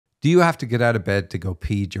Do you have to get out of bed to go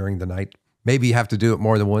pee during the night? Maybe you have to do it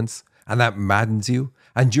more than once, and that maddens you.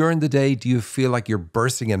 And during the day, do you feel like you're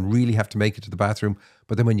bursting and really have to make it to the bathroom?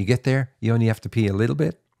 But then when you get there, you only have to pee a little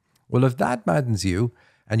bit? Well, if that maddens you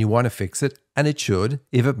and you want to fix it, and it should,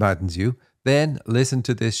 if it maddens you, then listen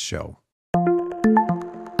to this show.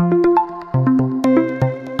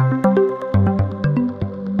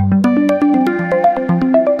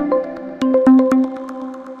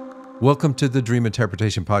 Welcome to the Dream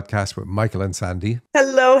Interpretation Podcast with Michael and Sandy.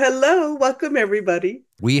 Hello, hello. Welcome, everybody.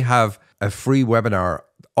 We have a free webinar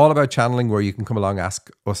all about channeling where you can come along, ask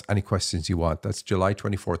us any questions you want. That's July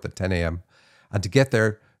 24th at 10 a.m. And to get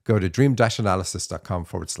there, go to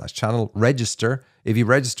dream-analysis.com/channel. Register. If you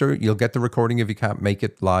register, you'll get the recording if you can't make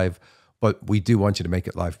it live. But we do want you to make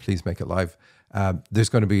it live. Please make it live. There's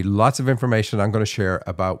going to be lots of information I'm going to share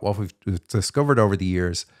about what we've discovered over the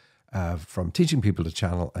years from teaching people to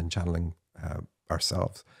channel and channeling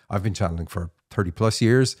ourselves. I've been channeling for 30 plus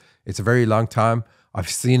years. It's a very long time. I've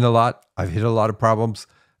seen a lot. I've hit a lot of problems.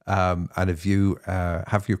 And if you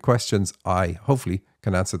have your questions, I hopefully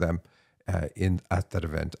can answer them at that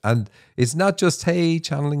event. And it's not just, hey,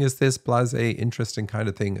 channeling is this blasé, interesting kind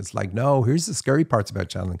of thing. It's like, no, here's the scary parts about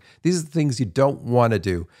channeling. These are the things you don't want to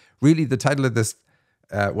do. Really, the title of this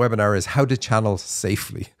webinar is How to Channel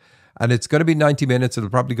Safely. And it's going to be 90 minutes. It'll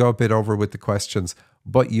probably go a bit over with the questions,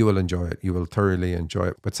 but you will enjoy it. You will thoroughly enjoy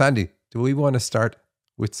it. But Sandy, do we want to start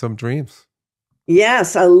with some dreams?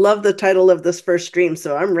 Yes, I love the title of this first dream,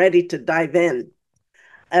 so I'm ready to dive in.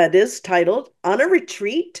 It is titled On a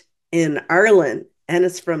Retreat in Ireland, and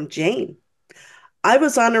it's from Jane. I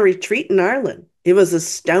was on a retreat in Ireland. It was a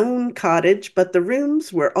stone cottage, but the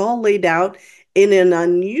rooms were all laid out in an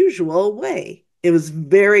unusual way. It was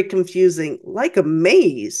very confusing, like a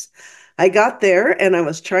maze. I got there and I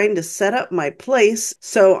was trying to set up my place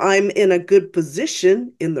so I'm in a good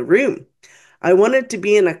position in the room. I wanted to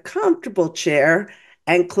be in a comfortable chair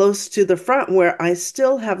and close to the front where I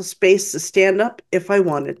still have space to stand up if I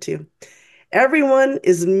wanted to. Everyone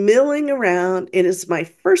is milling around. It is my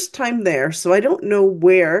first time there, so I don't know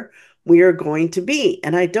where we are going to be,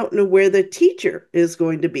 and I don't know where the teacher is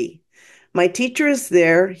going to be. My teacher is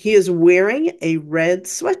there. He is wearing a red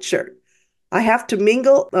sweatshirt. I have to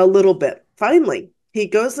mingle a little bit. Finally, he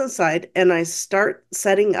goes inside and I start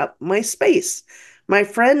setting up my space. My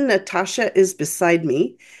friend Natasha is beside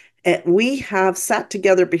me, and we have sat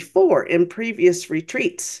together before in previous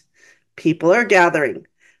retreats. People are gathering.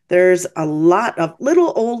 There's a lot of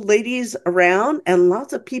little old ladies around and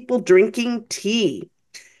lots of people drinking tea.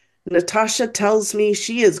 Natasha tells me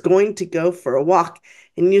she is going to go for a walk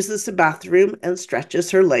and uses the bathroom and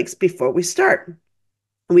stretches her legs before we start.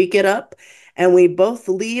 We get up and we both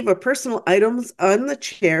leave our personal items on the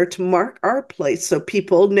chair to mark our place so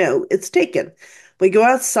people know it's taken. We go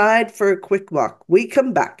outside for a quick walk. We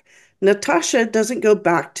come back. Natasha doesn't go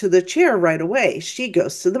back to the chair right away. She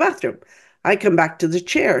goes to the bathroom. I come back to the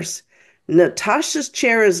chairs. Natasha's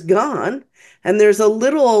chair is gone, and there's a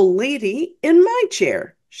little old lady in my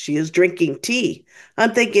chair. She is drinking tea.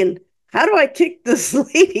 I'm thinking, how do I kick this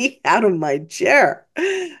lady out of my chair?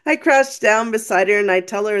 I crouch down beside her and I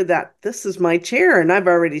tell her that this is my chair and I've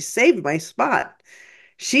already saved my spot.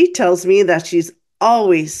 She tells me that she's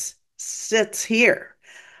always sits here.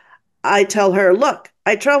 I tell her, look,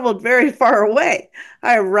 I traveled very far away.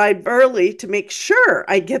 I arrived early to make sure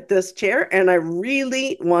I get this chair and I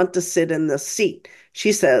really want to sit in this seat.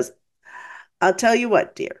 She says, I'll tell you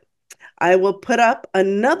what, dear. I will put up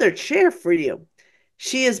another chair for you.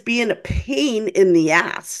 She is being a pain in the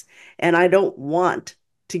ass, and I don't want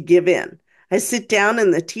to give in. I sit down,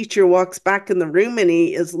 and the teacher walks back in the room, and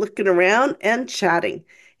he is looking around and chatting.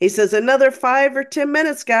 He says, another 5 or 10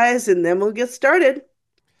 minutes, guys, and then we'll get started.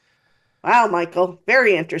 Wow, Michael,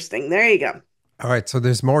 very interesting. There you go. All right, so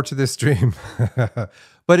there's more to this dream,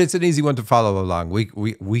 but it's an easy one to follow along.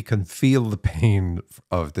 We can feel the pain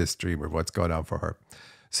of this dream or what's going on for her.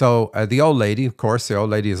 So the old lady, of course, the old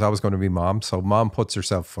lady is always going to be mom. So mom puts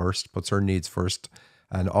herself first, puts her needs first,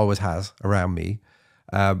 and always has around me.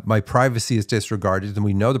 My privacy is disregarded, and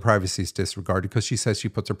we know the privacy is disregarded because she says she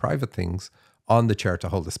puts her private things on the chair to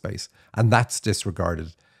hold the space, and that's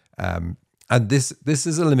disregarded. And this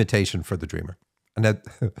is a limitation for the dreamer. And that,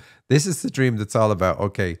 this is the dream that's all about,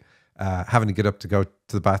 okay, having to get up to go to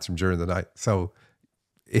the bathroom during the night. So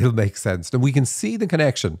it'll make sense. And we can see the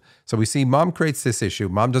connection. So we see mom creates this issue.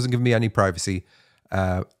 Mom doesn't give me any privacy.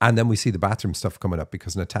 And then we see the bathroom stuff coming up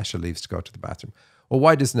because Natasha leaves to go to the bathroom. Well,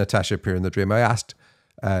 why does Natasha appear in the dream? I asked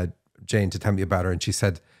Jane to tell me about her, and she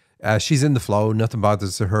said she's in the flow. Nothing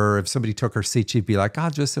bothers her. If somebody took her seat, she'd be like, I'll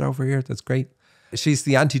just sit over here. That's great. she's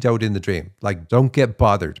the antidote in the dream. Like, don't get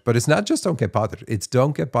bothered. But it's not just don't get bothered. It's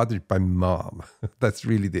don't get bothered by mom. That's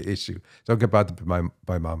really the issue. Don't get bothered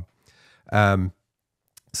by mom. Um,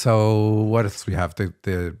 so what else we have?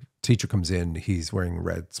 The teacher comes in. He's wearing a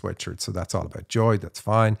red sweatshirt. So that's all about joy. That's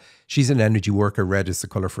fine. She's an energy worker. Red is the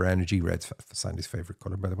color for energy. Red's Sandy's favorite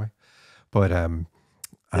color, by the way. But and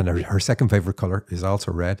her second favorite color is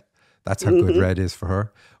also red. That's how good red is for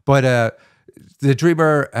her. But the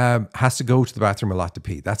dreamer has to go to the bathroom a lot to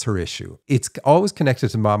pee. That's her issue. It's always connected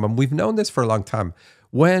to mom. And we've known this for a long time.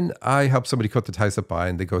 When I help somebody cut the ties up by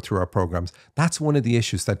and they go through our programs, that's one of the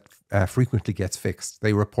issues that frequently gets fixed.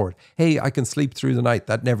 They report, hey, I can sleep through the night.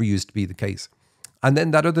 That never used to be the case. And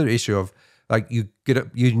then that other issue of like you get up,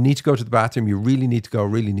 you need to go to the bathroom. You really need to go,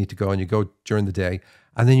 and you go during the day.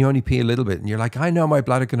 And then you only pee a little bit. And you're like, I know my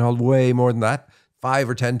bladder can hold way more than that. 5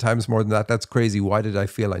 or 10 times more than that. That's crazy. Why did I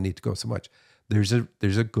feel I need to go so much? There's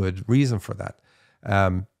a good reason for that.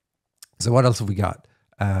 So what else have we got?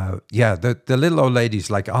 The little old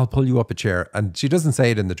lady's like, I'll pull you up a chair. And she doesn't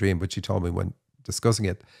say it in the dream, but she told me when discussing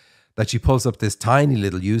it that she pulls up this tiny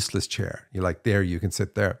little useless chair. You're like, there, you can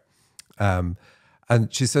sit there. And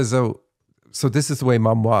she says, oh, so this is the way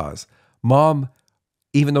mom was. Mom,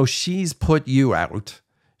 even though she's put you out,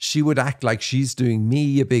 she would act like she's doing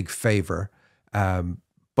me a big favor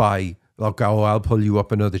by like, oh, I'll pull you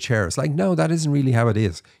up another chair. It's like, no, that isn't really how it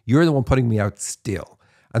is. You're the one putting me out still.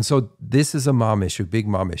 And so this is a mom issue, big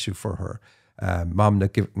mom issue for her. Mom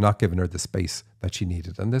not giving her the space that she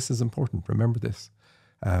needed. And this is important. Remember this.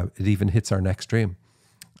 It even hits our next dream.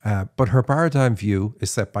 But her paradigm view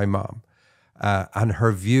is set by mom. And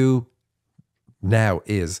her view now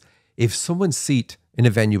is if someone's seat in a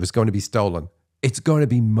venue is going to be stolen, it's going to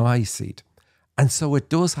be my seat. And so it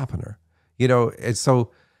does happen to her. You know, so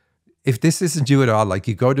if this isn't you at all, like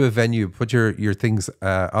you go to a venue, put your things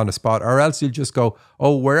on a spot, or else you'll just go,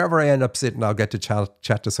 oh, wherever I end up sitting, I'll get to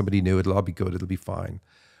chat to somebody new. It'll all be good. It'll be fine.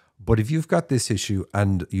 But if you've got this issue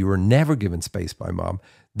and you were never given space by mom,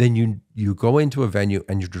 then you go into a venue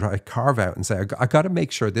and you try to carve out and say, I got to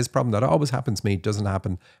make sure this problem that always happens to me doesn't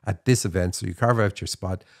happen at this event. So you carve out your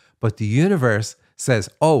spot. But the universe says,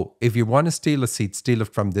 oh, if you want to steal a seat, steal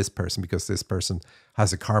it from this person because this person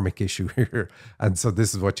has a karmic issue here. And so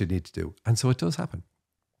this is what you need to do. And so it does happen.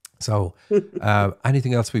 So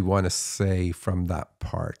anything else we want to say from that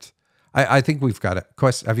part? I think we've got it.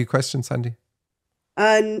 Have you questions, Sandy?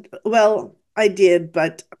 Well, I did,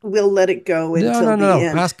 but we'll let it go until the No.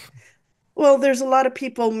 end. Ask. Well, there's a lot of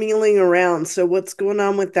people mealing around. So what's going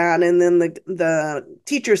on with that? And then the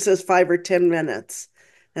teacher says 5 or 10 minutes,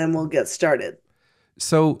 and we'll get started.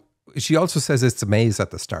 So she also says it's a maze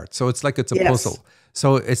at the start. So it's like it's a Yes. puzzle.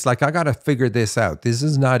 So it's like, I got to figure this out. This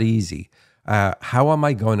is not easy. How am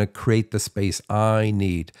I going to create the space I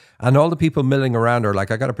need? And all the people milling around are like,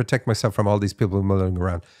 I got to protect myself from all these people milling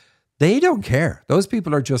around. They don't care. Those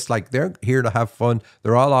people are just like, they're here to have fun.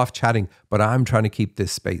 They're all off chatting, but I'm trying to keep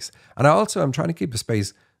this space. And I'm trying to keep a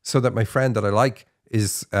space so that my friend that I like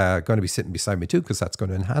is going to be sitting beside me too, because that's going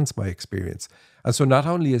to enhance my experience. And so not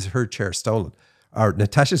only is her chair stolen, or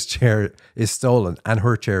Natasha's chair is stolen and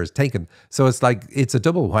her chair is taken. So it's like, it's a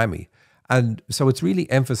double whammy. And so it's really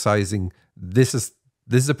emphasizing this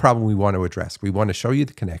is a problem we want to address. We want to show you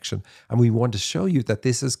the connection, and we want to show you that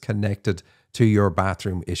this is connected to your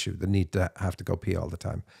bathroom issue, the need to have to go pee all the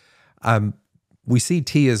time. We see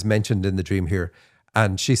tea is mentioned in the dream here,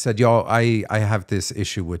 and she said, yo, I have this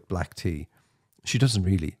issue with black tea. She doesn't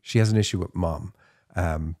really. She has an issue with mom.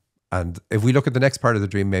 And if we look at the next part of the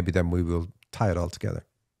dream, maybe then we will tie it all together.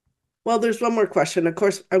 Well, there's one more question. Of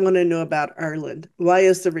course, I want to know about Ireland. Why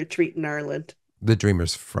is the retreat in Ireland? The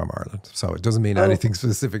dreamer's from Ireland, so it doesn't mean Oh, anything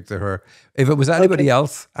specific to her. If it was anybody okay.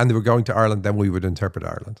 else and they were going to Ireland, then we would interpret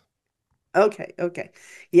Ireland. Okay.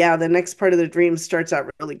 Yeah, the next part of the dream starts out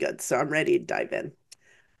really good, so I'm ready to dive in.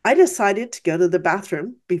 I decided to go to the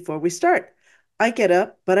bathroom before we start. I get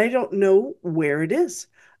up, but I don't know where it is.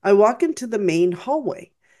 I walk into the main hallway.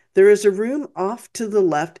 There is a room off to the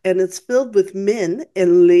left, and it's filled with men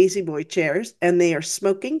in lazy boy chairs, and they are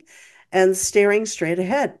smoking and staring straight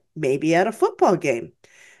ahead, maybe at a football game.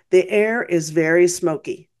 The air is very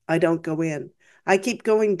smoky. I don't go in. I keep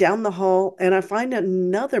going down the hall and I find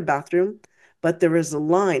another bathroom, but there is a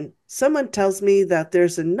line. Someone tells me that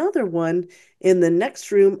there's another one in the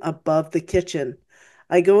next room above the kitchen.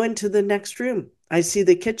 I go into the next room. I see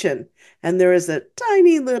the kitchen, and there is a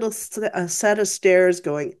tiny little set of stairs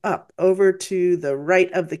going up over to the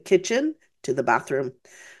right of the kitchen to the bathroom.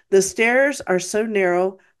 The stairs are so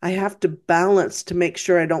narrow, I have to balance to make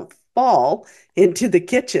sure I don't fall into the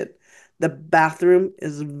kitchen. The bathroom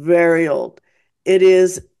is very old. It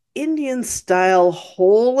is Indian style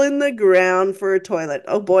hole in the ground for a toilet.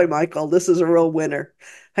 Oh boy, Michael, this is a real winner.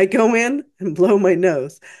 I go in and blow my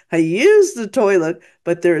nose. I use the toilet,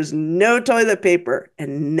 but there is no toilet paper.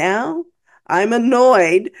 And now I'm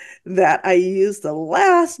annoyed that I used the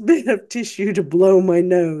last bit of tissue to blow my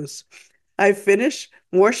nose. I finish,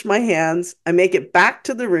 wash my hands, I make it back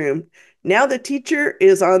to the room. Now the teacher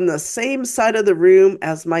is on the same side of the room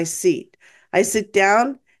as my seat. I sit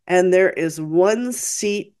down, and there is one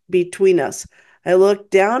seat between us. I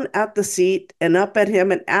looked down at the seat and up at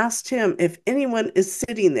him and asked him if anyone is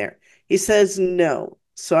sitting there. He says no,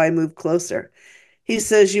 so I move closer. He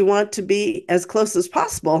says, "You want to be as close as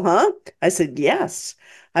possible, huh?" I said, "Yes.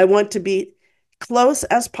 I want to be close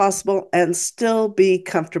as possible and still be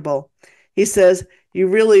comfortable." He says, "You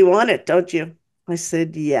really want it, don't you?" I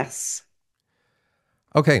said, "Yes."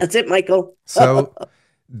 Okay. That's it, Michael. So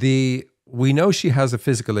we know she has a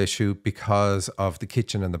physical issue because of the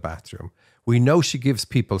kitchen and the bathroom. We know she gives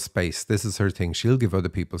people space. This is her thing. She'll give other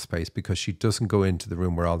people space because she doesn't go into the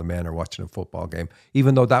room where all the men are watching a football game,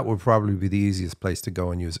 even though that would probably be the easiest place to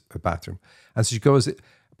go and use a bathroom. And so she goes,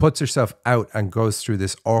 puts herself out and goes through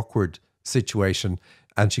this awkward situation,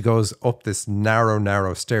 and she goes up this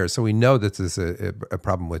narrow stairs. So we know that there's a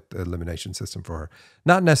problem with the elimination system for her.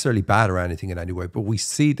 Not necessarily bad or anything in any way, but we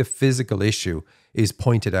see the physical issue is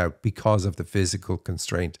pointed out because of the physical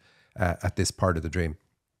constraint at this part of the dream.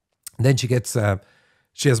 And then she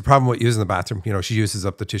has a problem with using the bathroom. You know, she uses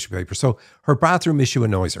up the tissue paper. So her bathroom issue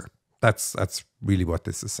annoys her. That's really what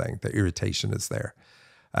this is saying. The irritation is there.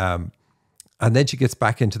 And then she gets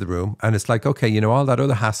back into the room and it's like, okay, you know, all that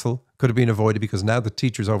other hassle could have been avoided because now the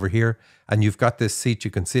teacher's over here and you've got this seat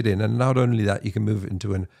you can sit in. And not only that, you can move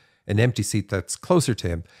into an empty seat that's closer to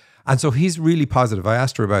him. And so he's really positive. I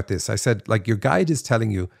asked her about this. I said, like, your guide is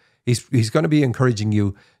telling you, he's going to be encouraging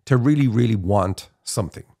you to really, really want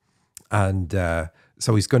something. And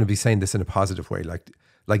so he's going to be saying this in a positive way.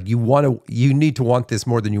 Like you need to want this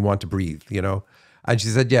more than you want to breathe, you know? And she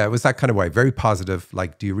said, yeah, it was that kind of way. Very positive.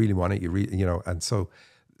 Like, do you really want it? You know, and so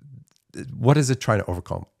what is it trying to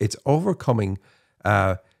overcome? It's overcoming,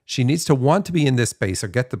 she needs to want to be in this space or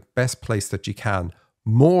get the best place that she can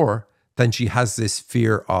more than she has this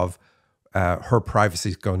fear of her privacy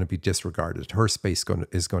is going to be disregarded. Her space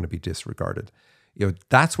is going to be disregarded. You know,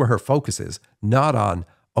 that's where her focus is, not on,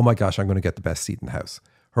 oh my gosh, I'm going to get the best seat in the house.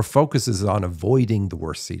 Her focus is on avoiding the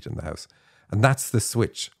worst seat in the house. And that's the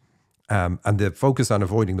switch. And the focus on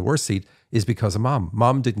avoiding the worst seat is because of mom.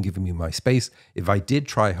 Mom didn't give me my space. If I did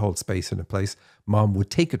try hold space in a place, mom would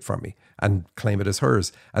take it from me and claim it as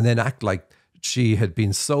hers and then act like she had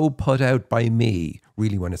been so put out by me,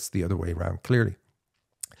 really, when it's the other way around, clearly.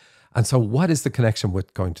 And so what is the connection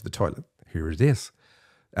with going to the toilet? Here it is.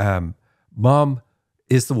 Mom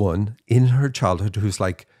is the one in her childhood who's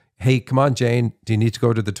like, hey, come on, Jane, do you need to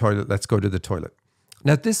go to the toilet? Let's go to the toilet.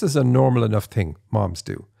 Now, this is a normal enough thing moms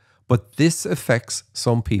do. But this affects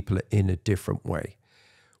some people in a different way.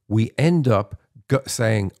 We end up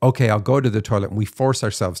saying, okay, I'll go to the toilet, and we force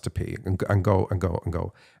ourselves to pee and go.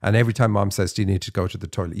 And every time mom says, do you need to go to the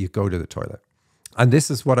toilet? You go to the toilet. And this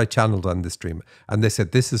is what I channeled on this stream. And they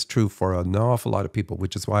said, this is true for an awful lot of people,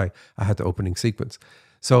 which is why I had the opening sequence.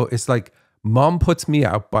 So it's like, mom puts me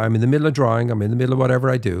out, but I'm in the middle of drawing, I'm in the middle of whatever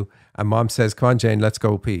I do. And mom says, come on, Jane, let's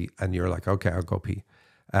go pee. And you're like, okay, I'll go pee.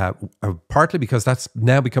 Partly because that's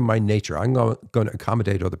now become my nature. I'm going to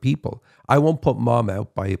accommodate other people. I won't put mom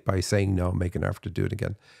out by saying no, making her have to do it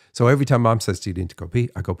again. So every time mom says, do you need to go pee?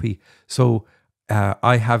 I go pee. So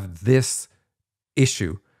I have this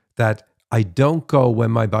issue that I don't go when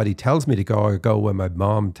my body tells me to go, I go when my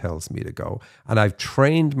mom tells me to go. And I've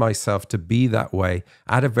trained myself to be that way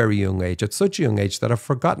at a very young age, at such a young age that I've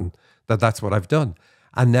forgotten that that's what I've done.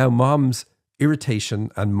 And now mom's irritation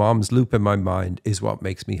and mom's loop in my mind is what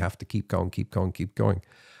makes me have to keep going.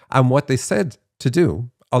 And what they said to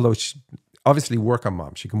do, although she obviously work on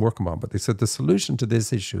mom, she can work on mom, but they said the solution to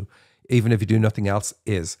this issue, even if you do nothing else,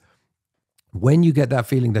 is when you get that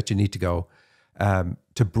feeling that you need to go,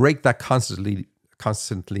 to break that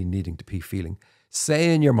constantly needing to pee feeling,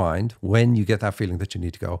 say in your mind, when you get that feeling that you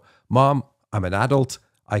need to go, Mom, I'm an adult,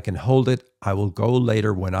 I can hold it, I will go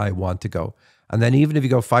later when I want to go. And then even if you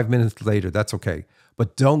go 5 minutes later, that's okay.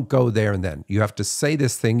 But don't go there and then. You have to say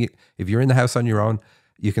this thing. If you're in the house on your own,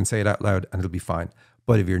 you can say it out loud and it'll be fine.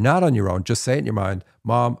 But if you're not on your own, just say it in your mind,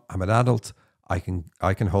 Mom, I'm an adult, I can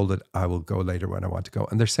hold it, I will go later when I want to go.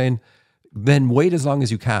 And they're saying, then wait as long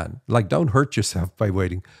as you can. Like, don't hurt yourself by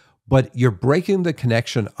waiting. But you're breaking the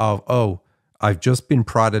connection of, oh, I've just been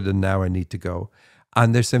prodded and now I need to go.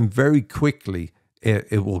 And they're saying very quickly,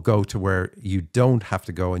 it will go to where you don't have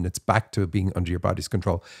to go and it's back to being under your body's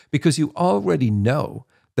control because you already know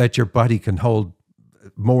that your body can hold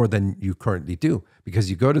more than you currently do because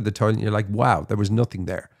you go to the toilet and you're like, wow, there was nothing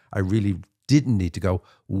there. I really didn't need to go.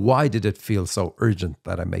 Why did it feel so urgent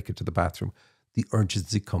that I make it to the bathroom? The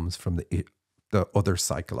urgency comes from the other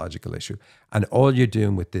psychological issue. And all you're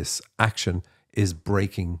doing with this action is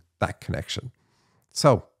breaking that connection.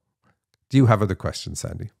 So, do you have other questions,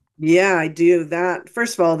 Sandy? Yeah, I do. That,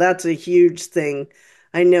 first of all, that's a huge thing.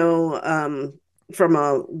 I know from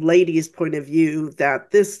a lady's point of view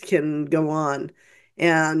that this can go on.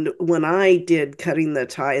 And when I did cutting the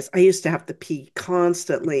ties, I used to have to pee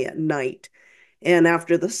constantly at night. And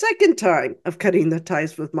after the second time of cutting the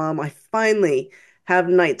ties with mom, I finally have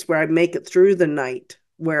nights where I make it through the night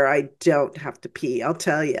where I don't have to pee. I'll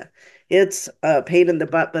tell you, it's a pain in the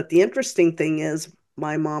butt. But the interesting thing is,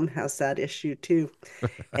 my mom has that issue too.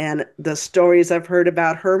 And the stories I've heard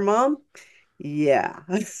about her mom, yeah,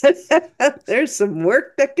 there's some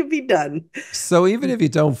work that can be done. So even if you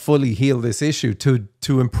don't fully heal this issue,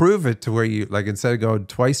 to improve it to where you like instead of going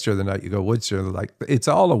twice during the night, you go once during the night. It's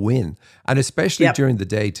all a win, and especially Yep. during the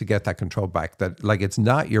day to get that control back. That like it's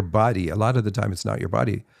not your body. A lot of the time, it's not your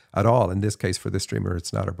body at all. In this case, for this streamer,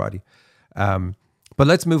 it's not her body. But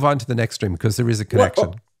let's move on to the next stream because there is a connection.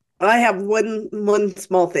 Well, I have one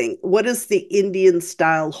small thing. What is the Indian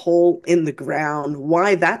style hole in the ground?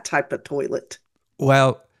 Why that type of toilet?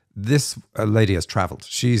 Well, this lady has traveled.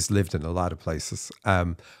 She's lived in a lot of places.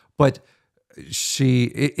 But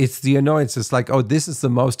it's the annoyance. It's like, oh, this is the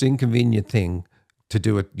most inconvenient thing to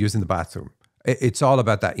do it using the bathroom. It's all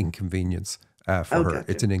about that inconvenience for Oh, her.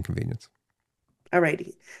 It's gotcha. an inconvenience.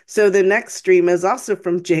 Alrighty. So the next stream is also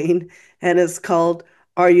from Jane and is called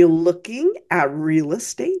 "Are You Looking at Real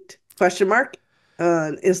Estate?" Question mark.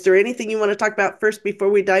 Is there anything you want to talk about first before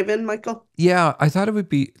we dive in, Michael? Yeah, I thought it would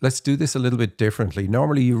be, let's do this a little bit differently.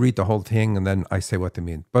 Normally you read the whole thing and then I say what they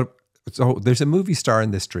mean. But so there's a movie star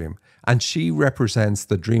in this dream and she represents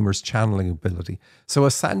the dreamer's channeling ability. So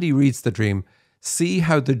as Sandy reads the dream, see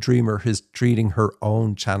how the dreamer is treating her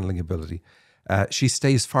own channeling ability. She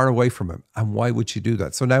stays far away from him. And why would she do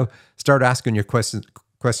that? So now start asking your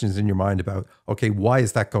questions in your mind about, okay, why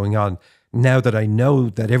is that going on? Now that I know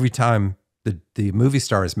that every time the movie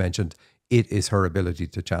star is mentioned, it is her ability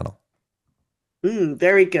to channel.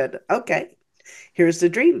 Very good. Okay. Here's the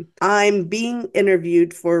dream. I'm being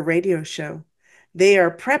interviewed for a radio show. They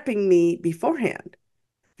are prepping me beforehand.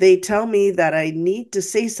 They tell me that I need to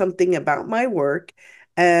say something about my work,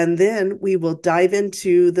 and then we will dive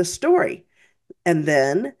into the story. And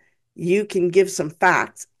then you can give some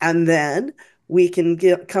facts, and then we can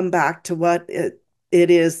come back to what it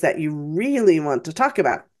is that you really want to talk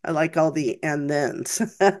about. I like all the and thens.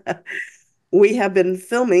 We have been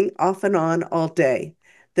filming off and on all day.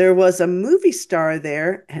 There was a movie star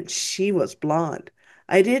there, and she was blonde.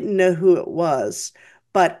 I didn't know who it was,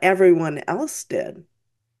 but everyone else did.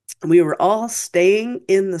 We were all staying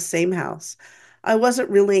in the same house. I wasn't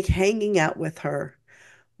really hanging out with her.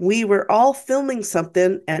 We were all filming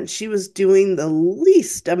something, and she was doing the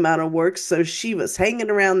least amount of work, so she was hanging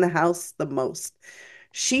around the house the most.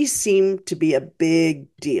 She seemed to be a big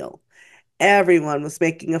deal. Everyone was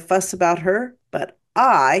making a fuss about her, but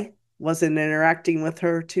I wasn't interacting with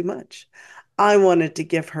her too much. I wanted to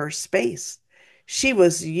give her space. She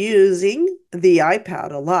was using the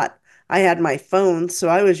iPad a lot. I had my phone, so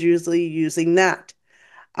I was usually using that.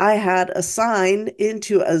 I had signed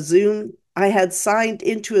into a Zoom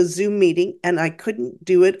meeting and I couldn't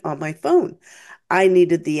do it on my phone. I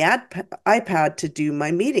needed the iPad to do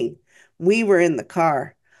my meeting. We were in the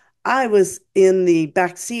car. I was in the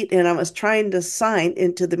back seat and I was trying to sign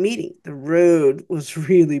into the meeting. The road was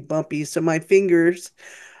really bumpy, so my fingers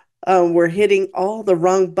were hitting all the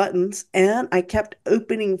wrong buttons and I kept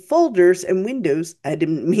opening folders and windows I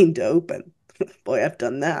didn't mean to open. Boy, I've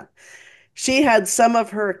done that. She had some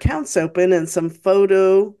of her accounts open and some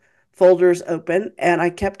photo folders open, and I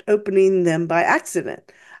kept opening them by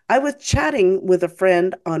accident. I was chatting with a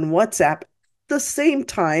friend on WhatsApp at the same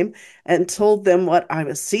time and told them what I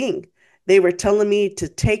was seeing. They were telling me to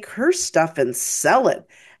take her stuff and sell it,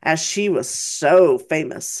 as she was so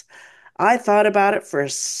famous. I thought about it for a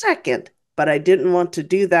second, but I didn't want to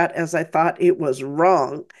do that as I thought it was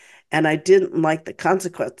wrong and I didn't like the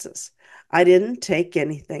consequences. I didn't take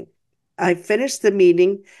anything. I finished the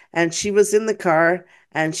meeting and she was in the car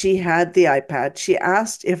and she had the iPad. She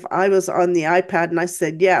asked if I was on the iPad and I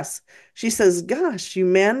said yes. She says, "Gosh, you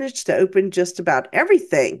managed to open just about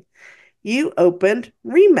everything. You opened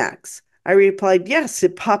Remax." I replied, "Yes,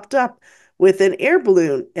 it popped up with an air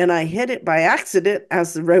balloon and I hit it by accident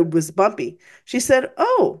as the road was bumpy. She said,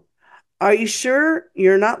 "Oh, are you sure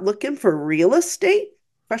you're not looking for real estate?"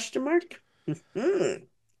 Question mark. Hmm.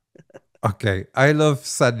 Okay, I love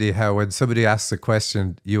Sandy how when somebody asks a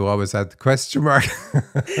question, you always add the question mark.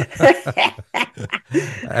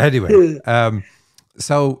 Anyway,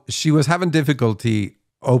 so she was having difficulty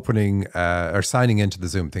opening or signing into the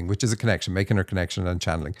Zoom thing, which is a connection, making her connection and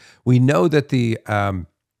channeling. We know that the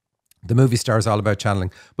movie star is all about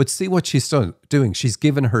channeling, but see what she's doing. She's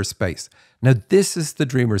given her space. Now, this is the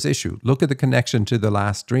dreamer's issue. Look at the connection to the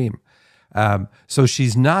last dream. So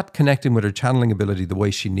she's not connecting with her channeling ability the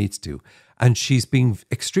way she needs to. And she's being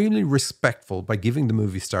extremely respectful by giving the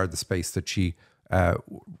movie star the space that she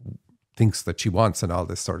thinks that she wants and all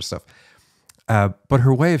this sort of stuff. But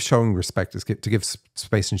her way of showing respect is to give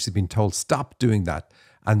space, and she's been told, stop doing that.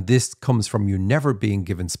 And this comes from you never being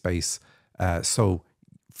given space. So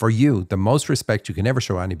for you, the most respect you can ever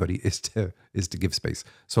show anybody is to give space.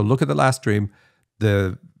 So look at the last dream.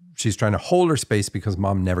 She's trying to hold her space because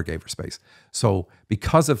mom never gave her space. So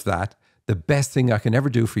because of that, the best thing I can ever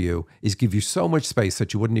do for you is give you so much space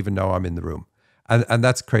that you wouldn't even know I'm in the room. And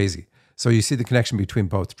that's crazy. So you see the connection between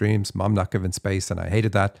both dreams, mom not giving space, and I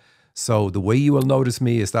hated that. So the way you will notice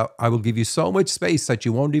me is that I will give you so much space that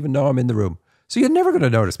you won't even know I'm in the room. So you're never going to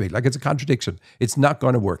notice me. Like, it's a contradiction. It's not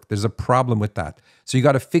going to work. There's a problem with that. So you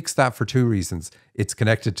got to fix that for two reasons. It's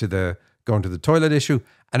connected to the going to the toilet issue,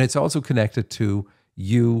 and it's also connected to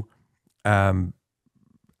you,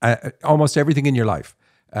 almost everything in your life.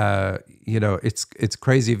 It's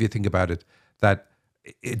crazy if you think about it, that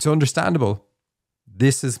it's understandable.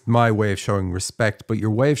 This is my way of showing respect, but your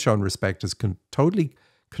way of showing respect is totally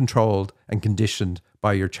controlled and conditioned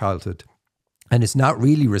by your childhood. And it's not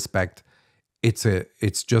really respect.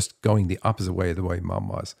 It's just going the opposite way of the way mom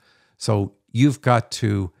was. So you've got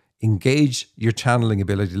to engage your channeling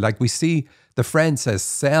ability. Like we see the friend says,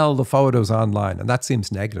 sell the photos online. And that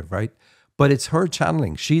seems negative, right? But it's her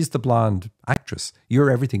channeling. She's the blonde actress.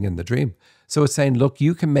 You're everything in the dream. So it's saying, look,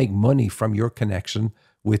 you can make money from your connection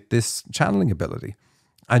with this channeling ability.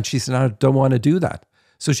 And she said, I don't want to do that.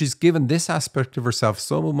 So she's given this aspect of herself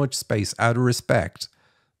so much space out of respect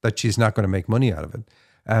that she's not going to make money out of it.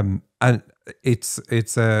 And it's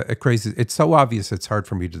a crazy, it's so obvious it's hard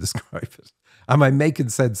for me to describe it. Am I making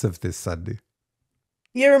sense of this, Sandy?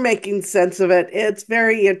 You're making sense of it. It's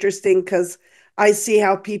very interesting because I see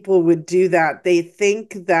how people would do that. They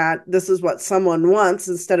think that this is what someone wants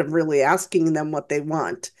instead of really asking them what they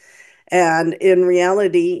want. And in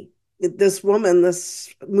reality, this woman,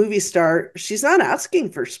 this movie star, she's not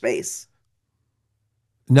asking for space.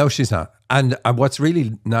 No, she's not. And what's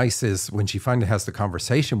really nice is when she finally has the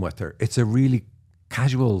conversation with her, it's a really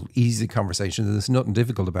casual, easy conversation. There's nothing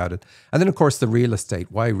difficult about it. And then, of course, the real estate.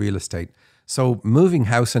 Why real estate? So moving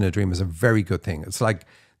house in a dream is a very good thing. It's like,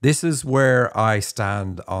 this is where I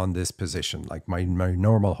stand on this position, like my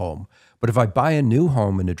normal home. But if I buy a new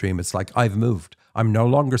home in a dream, it's like I've moved. I'm no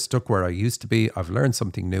longer stuck where I used to be. I've learned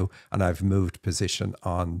something new and I've moved position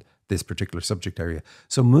on this particular subject area.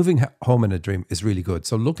 So moving home in a dream is really good.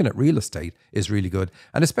 So looking at real estate is really good.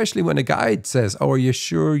 And especially when a guide says, oh, are you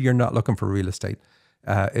sure you're not looking for real estate?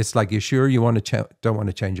 It's like, you sure you want to don't want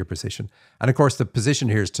to change your position? And of course, the position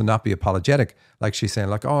here is to not be apologetic. Like she's saying,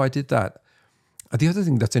 like, oh, I did that. The other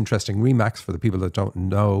thing that's interesting, Remax, for the people that don't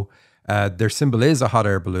know, their symbol is a hot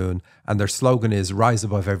air balloon and their slogan is rise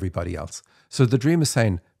above everybody else. So the dream is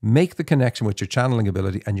saying, make the connection with your channeling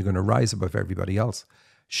ability and you're going to rise above everybody else.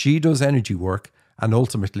 She does energy work, and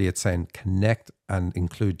ultimately it's saying connect and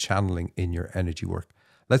include channeling in your energy work.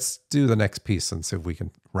 Let's do the next piece and see if we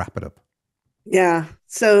can wrap it up. Yeah.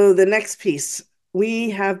 So the next piece,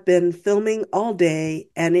 we have been filming all day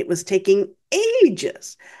and it was taking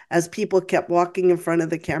ages as people kept walking in front of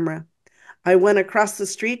the camera. I went across the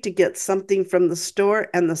street to get something from the store,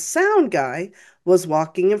 and the sound guy was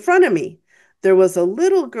walking in front of me. There was a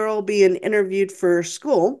little girl being interviewed for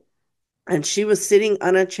school, and she was sitting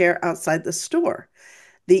on a chair outside the store.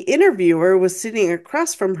 The interviewer was sitting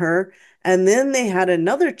across from her, and then they had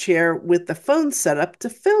another chair with the phone set up to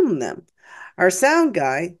film them. Our sound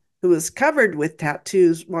guy, who was covered with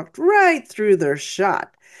tattoos, walked right through their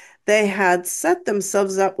shot. They had set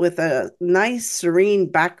themselves up with a nice,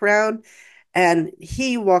 serene background, and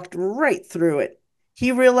he walked right through it.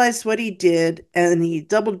 He realized what he did, and he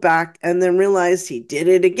doubled back and then realized he did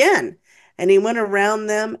it again. And he went around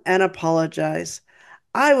them and apologized.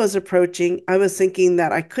 I was thinking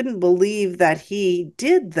that I couldn't believe that he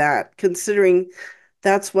did that, considering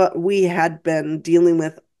that's what we had been dealing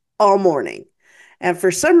with all morning. And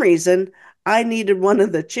for some reason, I needed one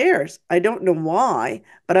of the chairs. I don't know why,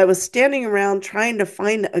 but I was standing around trying to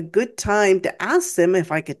find a good time to ask them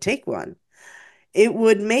if I could take one. It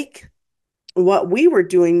would make what we were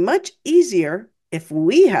doing much easier if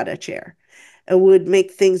we had a chair. It would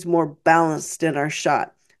make things more balanced in our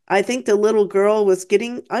shot. I think the little girl was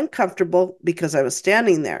getting uncomfortable because I was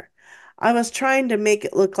standing there. I was trying to make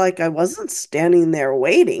it look like I wasn't standing there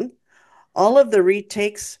waiting. All of the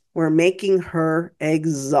retakes were making her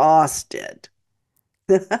exhausted.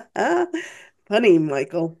 Funny,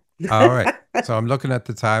 Michael. All right. So I'm looking at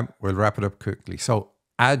the time. We'll wrap it up quickly. So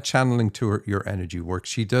add channeling to your energy work.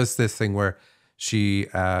 She does this thing where she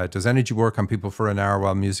does energy work on people for an hour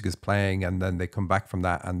while music is playing, and then they come back from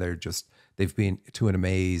that and they've been to an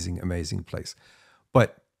amazing, amazing place.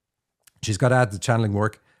 But she's got to add the channeling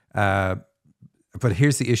work. But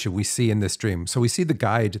here's the issue we see in this dream. So we see the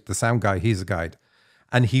guide, the sound guy, he's a guide,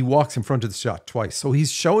 and he walks in front of the shot twice. So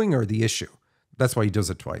he's showing her the issue. That's why he does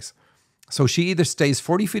it twice. So she either stays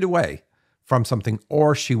 40 feet away from something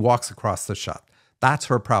or she walks across the shot. That's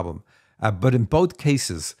her problem. But in both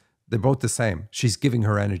cases, they're both the same. She's giving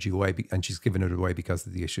her energy away and she's giving it away because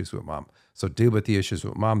of the issues with mom. So deal with the issues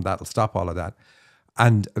with mom. That'll stop all of that.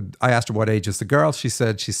 And I asked her what age is the girl. She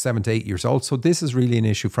said she's 7 to 8 years old. So this is really an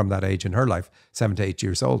issue from that age in her life, 7 to 8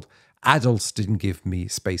 years old. Adults didn't give me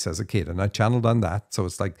space as a kid, and I channeled on that. So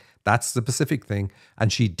it's like, that's the specific thing.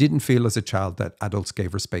 And she didn't feel as a child that adults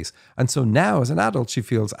gave her space. And so now as an adult, she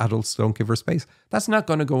feels adults don't give her space. That's not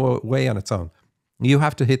going to go away on its own. You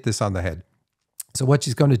have to hit this on the head. So what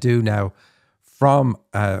she's going to do now from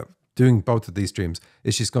doing both of these dreams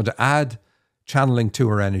is she's going to add channeling to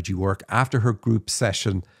her energy work. After her group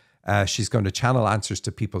session, she's going to channel answers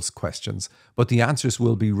to people's questions, but the answers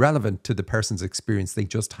will be relevant to the person's experience they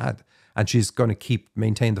just had. And she's going to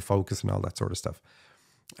maintain the focus and all that sort of stuff.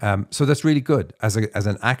 So that's really good as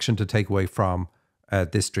an action to take away from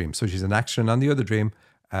this dream. So she's an action on the other dream,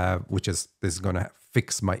 which is, this is going to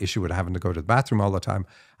fix my issue with having to go to the bathroom all the time.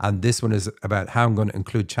 And this one is about how I'm going to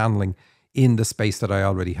include channeling in the space that I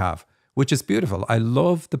already have, which is beautiful. I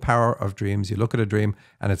love the power of dreams. You look at a dream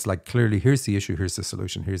and it's like, clearly, here's the issue, here's the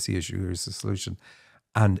solution, here's the issue, here's the solution.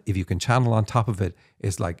 And if you can channel on top of it,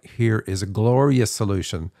 it's like, here is a glorious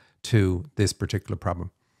solution to this particular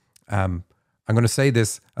problem. I'm going to say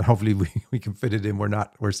this, and hopefully we can fit it in.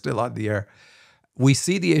 We're still on the air. We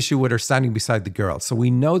see the issue with her standing beside the girl. So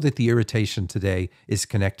we know that the irritation today is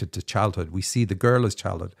connected to childhood. We see the girl as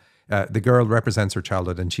childhood. The girl represents her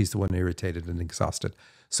childhood, and she's the one irritated and exhausted.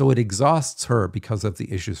 So it exhausts her because of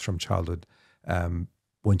the issues from childhood,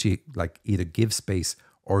 when she like either gives space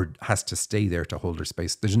or has to stay there to hold her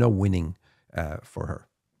space. There's no winning for her.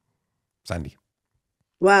 Sandy.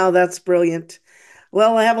 Wow, that's brilliant.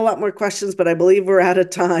 Well, I have a lot more questions, but I believe we're out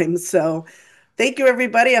of time. So thank you,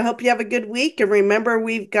 everybody. I hope you have a good week. And remember,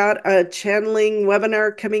 we've got a channeling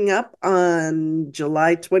webinar coming up on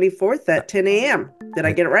July 24th at 10 a.m. Did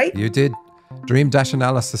I get it right? You did.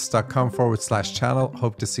 Dream-analysis.com/channel.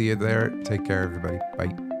 Hope to see you there. Take care, everybody.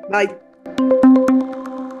 Bye. Bye.